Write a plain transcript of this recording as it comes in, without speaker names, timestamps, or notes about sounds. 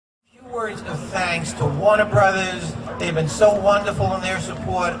words of thanks to Warner Brothers. They've been so wonderful in their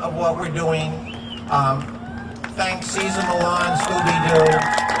support of what we're doing. Thanks Cesar, Millan, Scooby-Doo.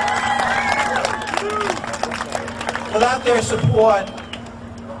 Without their support,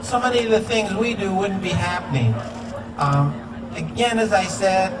 so many of the things we do wouldn't be happening. Again, as I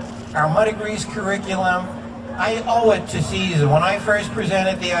said, our Mud of Grease curriculum, I owe it to Cesar. When I first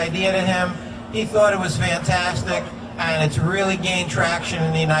presented the idea to him, he thought it was fantastic, and it's really gained traction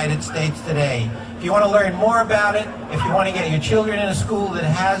in the United States today. If you want to learn more about it, if you want to get your children in a school that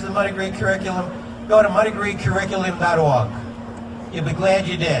has the Mud of Grease curriculum, go to mudofgreecurriculum.org. You'll be glad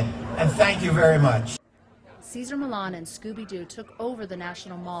you did, and thank you very much. Cesar Millan and Scooby-Doo took over the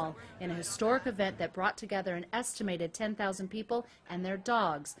National Mall in a historic event that brought together an estimated 10,000 people and their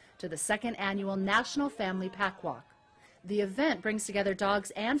dogs to the second annual National Family Pack Walk. The event brings together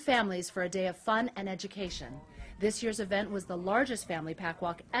dogs and families for a day of fun and education. This year's event was the largest family pack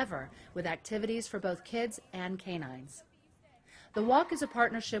walk ever, with activities for both kids and canines. The walk is a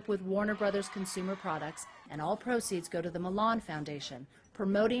partnership with Warner Brothers Consumer Products, and all proceeds go to the Millan Foundation,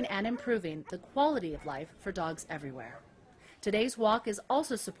 promoting and improving the quality of life for dogs everywhere. Today's walk is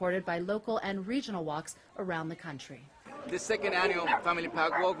also supported by local and regional walks around the country. This second annual Family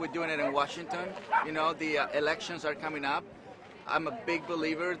Pack Walk, we're doing it in Washington. You know, the elections are coming up. I'm a big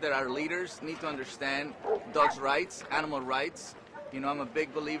believer that our leaders need to understand dogs' rights, animal rights. You know, I'm a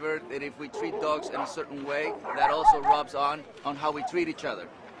big believer that if we treat dogs in a certain way, that also rubs on how we treat each other.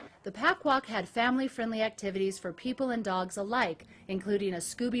 The Pack Walk had family-friendly activities for people and dogs alike, including a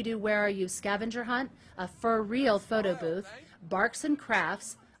Scooby-Doo Where Are You scavenger hunt, a Fur Real photo booth, barks and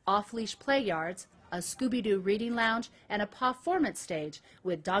crafts, off-leash play yards, a Scooby-Doo reading lounge, and a performance stage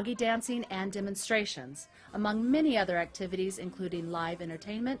with doggy dancing and demonstrations, among many other activities including live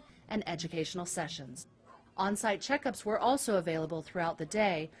entertainment and educational sessions. On-site checkups were also available throughout the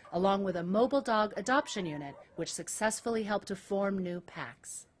day, along with a mobile dog adoption unit, which successfully helped to form new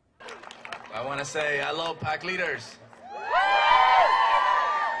packs. I want to say hello, pack leaders.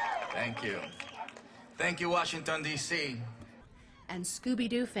 Thank you. Thank you, Washington, D.C. And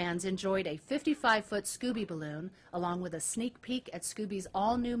Scooby-Doo fans enjoyed a 55-foot Scooby balloon, along with a sneak peek at Scooby's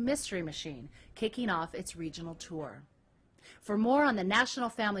all-new Mystery Machine, kicking off its regional tour. For more on the National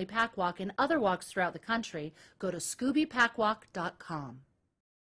Family Pack Walk and other walks throughout the country, go to ScoobyPackWalk.com.